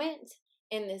moment,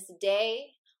 in this day?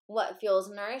 What feels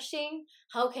nourishing?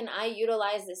 How can I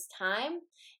utilize this time?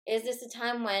 Is this a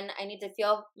time when I need to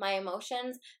feel my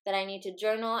emotions, that I need to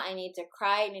journal, I need to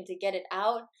cry, I need to get it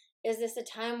out? Is this a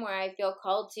time where I feel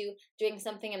called to doing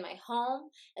something in my home?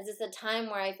 Is this a time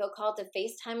where I feel called to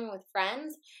FaceTiming with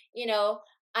friends? There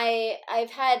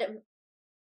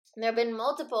have been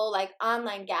multiple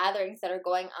online gatherings that are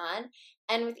going on.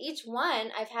 And with each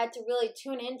one, I've had to really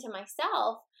tune into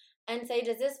myself and say,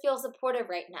 does this feel supportive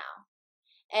right now?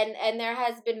 And there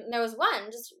was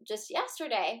one just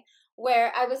yesterday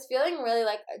where I was feeling really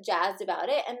jazzed about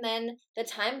it. And then the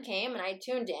time came and I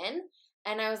tuned in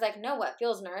and I was like, no, what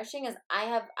feels nourishing is I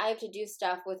have to do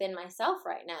stuff within myself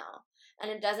right now.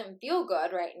 And it doesn't feel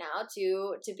good right now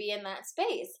to be in that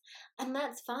space. And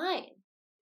that's fine.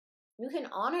 You can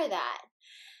honor that.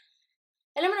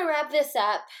 And I'm going to wrap this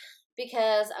up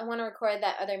because I want to record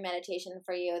that other meditation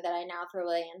for you that I now feel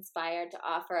really inspired to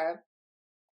offer.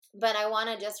 But I want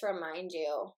to just remind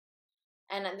you,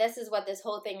 and this is what this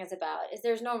whole thing is about, is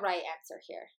there's no right answer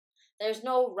here. There's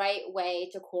no right way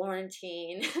to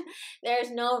quarantine.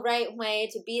 There's no right way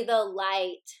to be the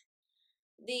light.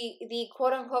 The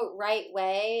quote-unquote right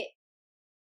way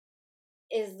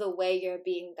is the way you're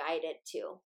being guided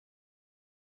to.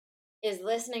 Is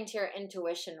listening to your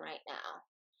intuition right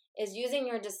now. Is using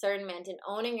your discernment and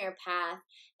owning your path.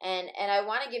 And I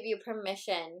want to give you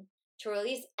permission to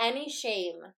release any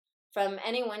shame from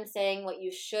anyone saying what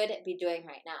you should be doing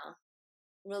right now.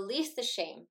 Release the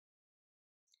shame.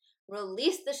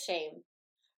 Release the shame.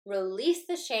 Release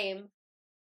the shame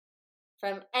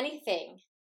from anything.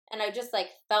 And I just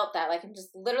felt that. I'm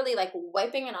just literally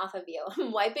wiping it off of you.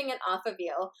 I'm wiping it off of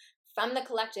you from the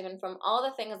collective and from all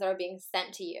the things that are being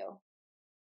sent to you.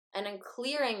 And I'm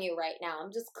clearing you right now.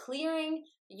 I'm just clearing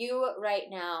you right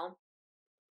now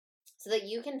so that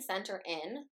you can center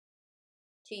in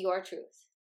to your truth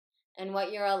and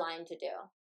what you're aligned to do.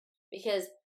 Because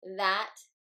that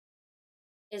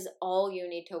is all you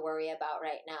need to worry about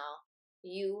right now.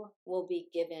 You will be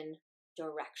given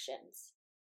directions.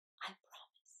 I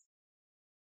promise.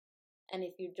 And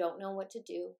if you don't know what to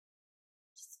do,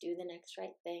 just do the next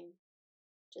right thing.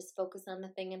 Just focus on the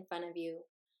thing in front of you.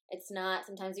 It's not,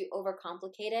 sometimes you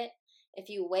overcomplicate it. If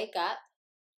you wake up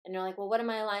and you're like, well, what am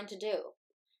I aligned to do?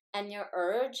 And your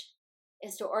urge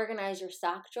is to organize your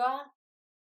sock drawer,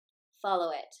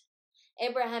 follow it.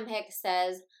 Abraham Hicks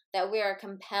says that we are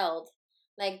compelled.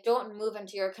 Don't move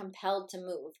until you're compelled to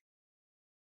move.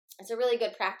 It's a really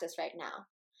good practice right now.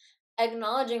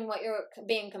 Acknowledging what you're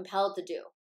being compelled to do.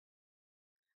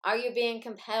 Are you being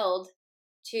compelled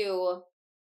to,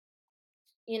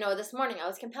 this morning I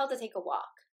was compelled to take a walk.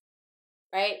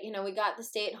 Right? We got the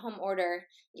stay-at-home order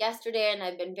yesterday, and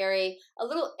I've been a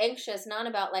little anxious, not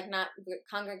about not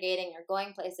congregating or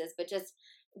going places, but just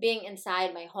being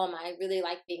inside my home. I really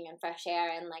like being in fresh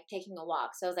air and taking a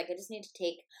walk. So I was I just need to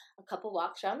take a couple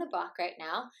walks around the block right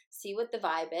now, see what the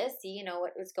vibe is, see,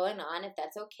 what's going on, if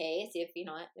that's okay, see if,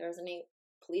 there's any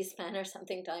policeman or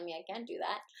something telling me I can't do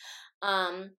that.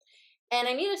 And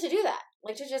I needed to do that,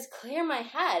 to just clear my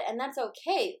head, and that's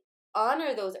okay.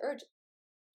 Honor those urges.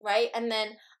 Right? And then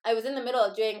I was in the middle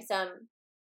of doing some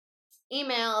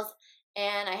emails,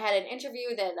 and I had an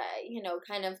interview that,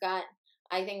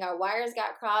 I think our wires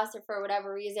got crossed or for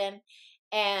whatever reason.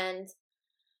 And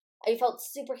I felt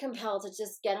super compelled to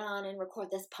just get on and record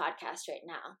this podcast right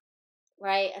now.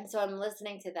 Right? And so I'm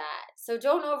listening to that. So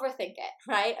don't overthink it,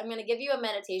 right? I'm going to give you a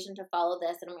meditation to follow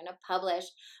this, and I'm going to publish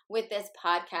with this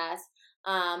podcast,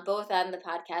 both on the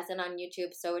podcast and on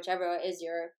YouTube. So whichever is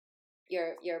your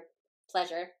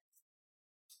pleasure.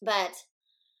 But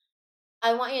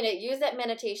I want you to use that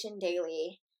meditation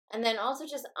daily, and then also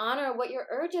just honor what your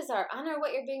urges are. Honor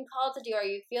what you're being called to do. Are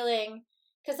you feeling,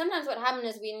 because sometimes what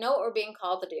happens is we know what we're being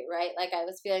called to do, right? Like I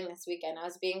was feeling this weekend, I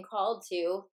was being called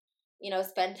to,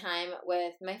 spend time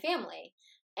with my family.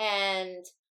 And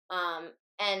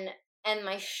and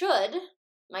my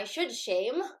should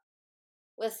shame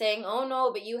was saying, oh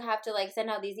no, but you have to like send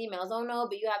out these emails. Oh no,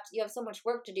 but you have so much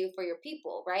work to do for your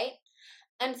people, right?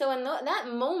 And so in that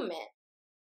moment,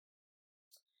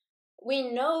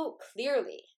 we know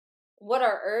clearly what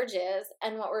our urge is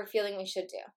and what we're feeling we should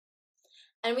do.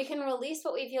 And we can release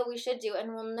what we feel we should do,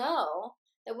 and we'll know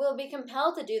that we'll be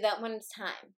compelled to do that when it's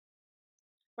time.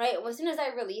 Right? As soon as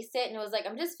I released it, and it was like,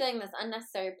 I'm just feeling this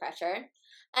unnecessary pressure.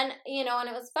 And, and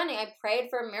it was funny. I prayed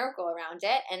for a miracle around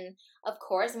it. And of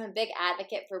course, I'm a big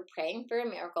advocate for praying for a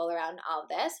miracle around all of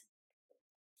this.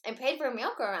 I prayed for a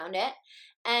miracle around it.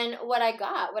 And what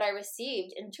I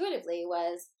received intuitively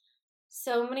was,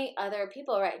 so many other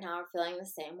people right now are feeling the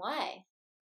same way.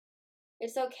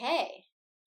 It's okay.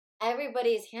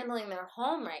 Everybody's handling their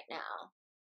home right now.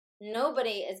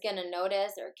 Nobody is going to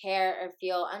notice or care or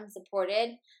feel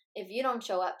unsupported if you don't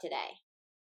show up today,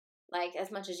 like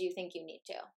as much as you think you need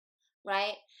to,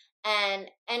 right? And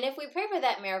if we pray for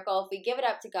that miracle, if we give it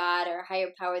up to God or higher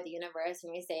power of the universe,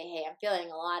 and we say, hey, I'm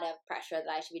feeling a lot of pressure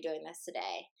that I should be doing this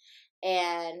today,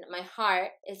 and my heart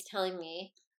is telling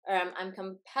me, or I'm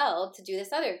compelled to do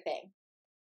this other thing.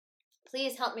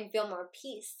 Please help me feel more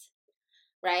peace,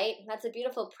 right? That's a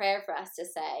beautiful prayer for us to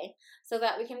say, so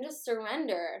that we can just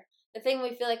surrender the thing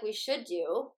we feel like we should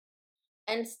do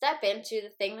and step into the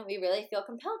thing that we really feel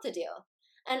compelled to do.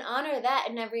 And honor that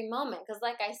in every moment. Because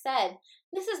like I said,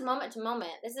 this is moment to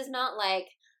moment. This is not like,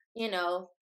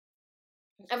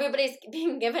 everybody's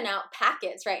being given out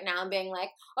packets right now and being like,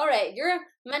 all right, you're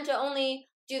meant to only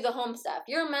do the home stuff.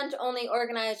 You're meant to only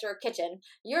organize your kitchen.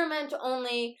 You're meant to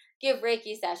only give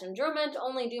Reiki sessions. You're meant to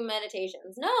only do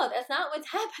meditations. No, that's not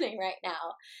what's happening right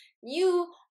now. You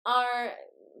are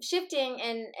shifting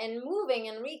and moving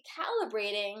and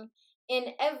recalibrating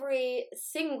in every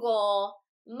single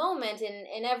moment,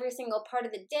 in every single part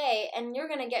of the day, and you're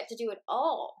going to get to do it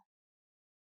all.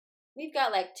 We've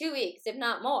got like 2 weeks, if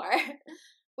not more.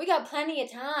 We got plenty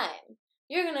of time.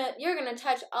 You're gonna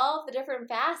touch all the different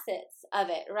facets of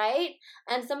it, right?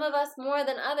 And some of us more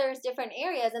than others, different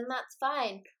areas, and that's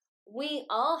fine. We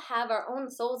all have our own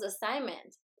soul's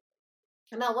assignment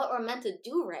about what we're meant to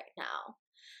do right now.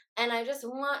 And I just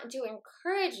want to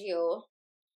encourage you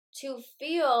to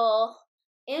feel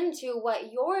into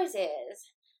what yours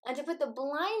is and to put the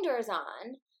blinders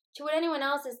on to what anyone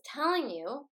else is telling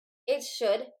you it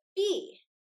should be.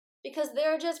 Because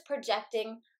they're just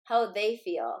projecting how they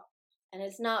feel. And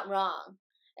it's not wrong.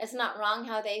 It's not wrong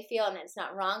how they feel, and it's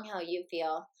not wrong how you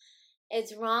feel.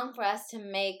 It's wrong for us to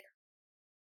make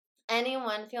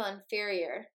anyone feel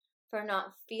inferior for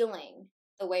not feeling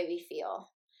the way we feel.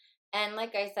 And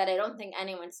like I said, I don't think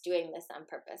anyone's doing this on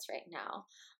purpose right now.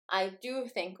 I do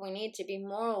think we need to be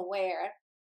more aware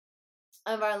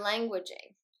of our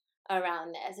languaging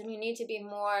around this. And we need to be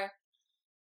more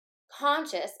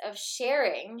conscious of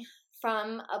sharing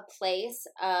from a place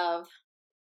of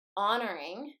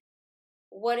honoring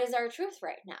what is our truth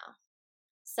right now.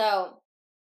 So,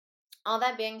 all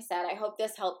that being said, I hope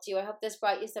this helped you. I hope this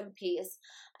brought you some peace.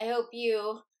 I hope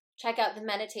you check out the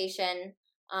meditation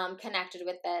connected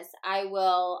with this. I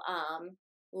will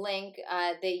link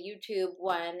the YouTube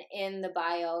one in the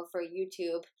bio for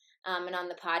YouTube, and on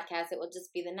the podcast, it will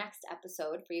just be the next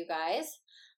episode for you guys.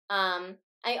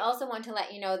 I also want to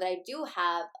let you know that I do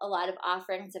have a lot of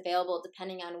offerings available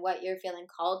depending on what you're feeling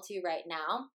called to right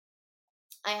now.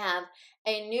 I have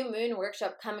a new moon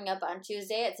workshop coming up on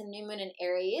Tuesday. It's a new moon in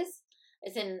Aries.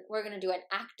 We're going to do an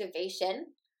activation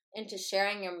into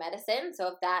sharing your medicine. So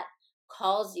if that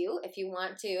calls you, if you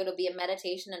want to, it'll be a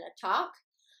meditation and a talk.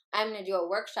 I'm going to do a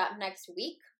workshop next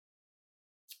week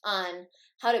on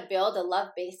how to build a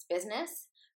love-based business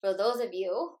for those of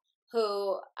you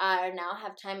who are now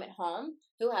have time at home,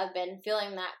 who have been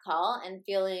feeling that call and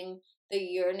feeling the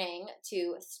yearning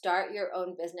to start your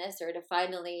own business or to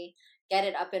finally get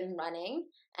it up and running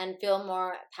and feel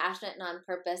more passionate and on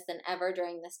purpose than ever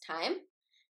during this time.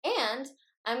 And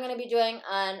I'm going to be doing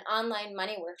an online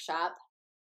money workshop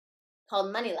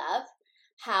called Money Love,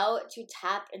 how to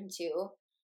tap into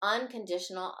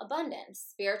unconditional abundance,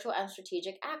 spiritual and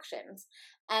strategic actions.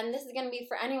 And this is going to be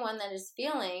for anyone that is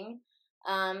feeling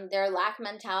their lack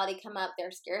mentality come up,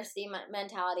 their scarcity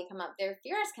mentality come up, their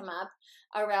fears come up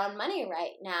around money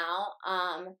right now.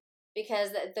 because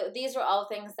these are all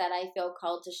things that I feel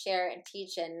called to share and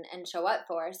teach and show up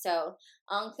for. So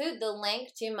I'll include the link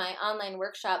to my online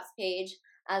workshops page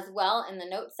as well in the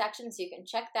notes section, so you can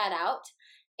check that out.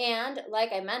 And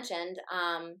like I mentioned,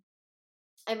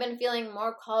 I've been feeling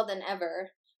more called than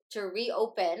ever to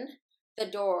reopen the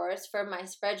doors for my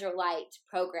Spread Your Light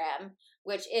program,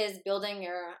 which is building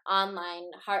your online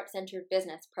heart-centered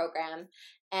business program.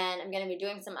 And I'm going to be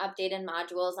doing some updated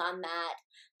modules on that,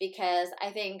 because I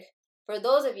think for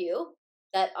those of you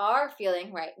that are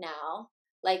feeling right now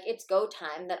like it's go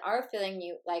time, that are feeling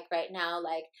you like right now,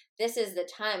 like this is the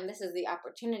time, this is the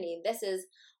opportunity, this is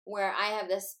where I have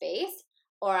the space,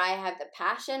 or I have the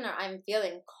passion, or I'm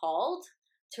feeling called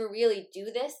to really do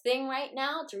this thing right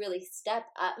now, to really step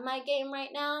up my game right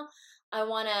now, I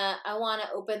wanna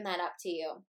open that up to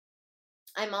you.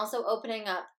 I'm also opening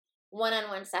up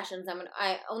one-on-one sessions.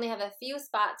 I only have a few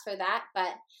spots for that,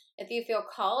 but if you feel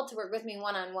called to work with me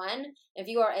one-on-one, if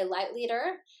you are a light leader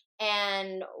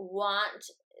and want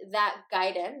that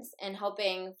guidance and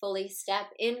helping fully step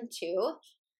into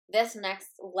this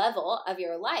next level of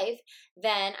your life,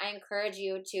 then I encourage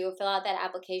you to fill out that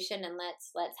application and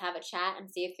let's have a chat and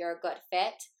see if you're a good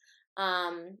fit.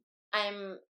 I'm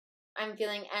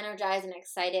feeling energized and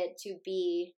excited to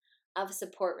be of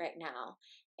support right now.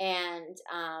 And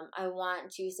I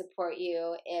want to support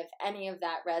you if any of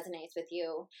that resonates with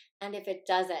you. And if it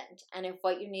doesn't, and if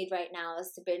what you need right now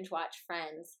is to binge watch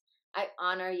Friends, I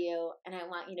honor you and I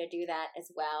want you to do that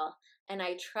as well. And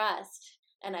I trust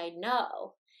and I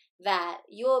know that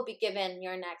you will be given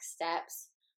your next steps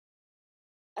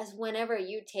as whenever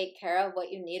you take care of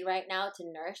what you need right now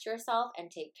to nourish yourself and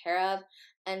take care of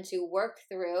and to work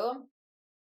through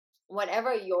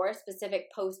whatever your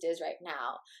specific post is right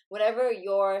now, whatever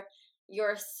your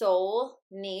soul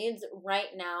needs right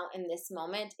now in this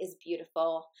moment is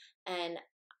beautiful, and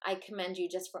I commend you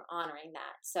just for honoring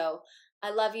that. So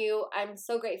I love you. I'm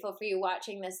so grateful for you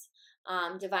watching this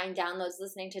Divine Downloads,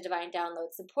 listening to Divine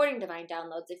Downloads, supporting Divine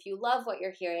Downloads. If you love what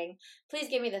you're hearing, please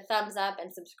give me the thumbs up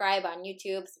and subscribe on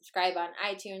YouTube, subscribe on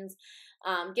iTunes.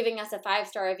 Giving us a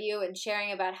 5-star review and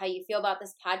sharing about how you feel about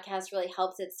this podcast really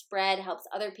helps it spread, helps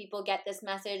other people get this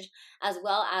message, as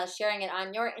well as sharing it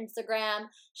on your Instagram,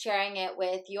 sharing it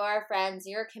with your friends,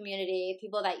 your community,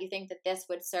 people that you think that this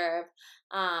would serve.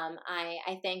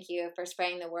 I thank you for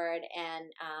spreading the word,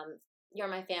 and you're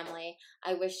my family.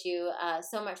 I wish you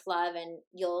so much love, and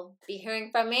you'll be hearing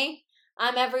from me.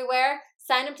 I'm everywhere.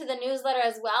 Sign up to the newsletter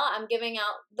as well. I'm giving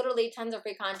out literally tons of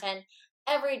free content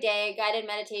every day, guided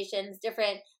meditations,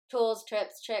 different tools,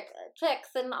 tricks,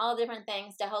 and all different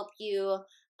things to help you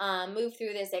move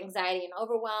through this anxiety and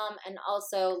overwhelm, and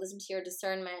also listen to your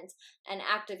discernment and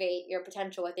activate your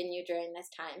potential within you during this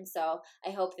time. So I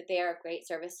hope that they are of great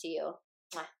service to you.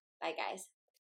 Bye, guys.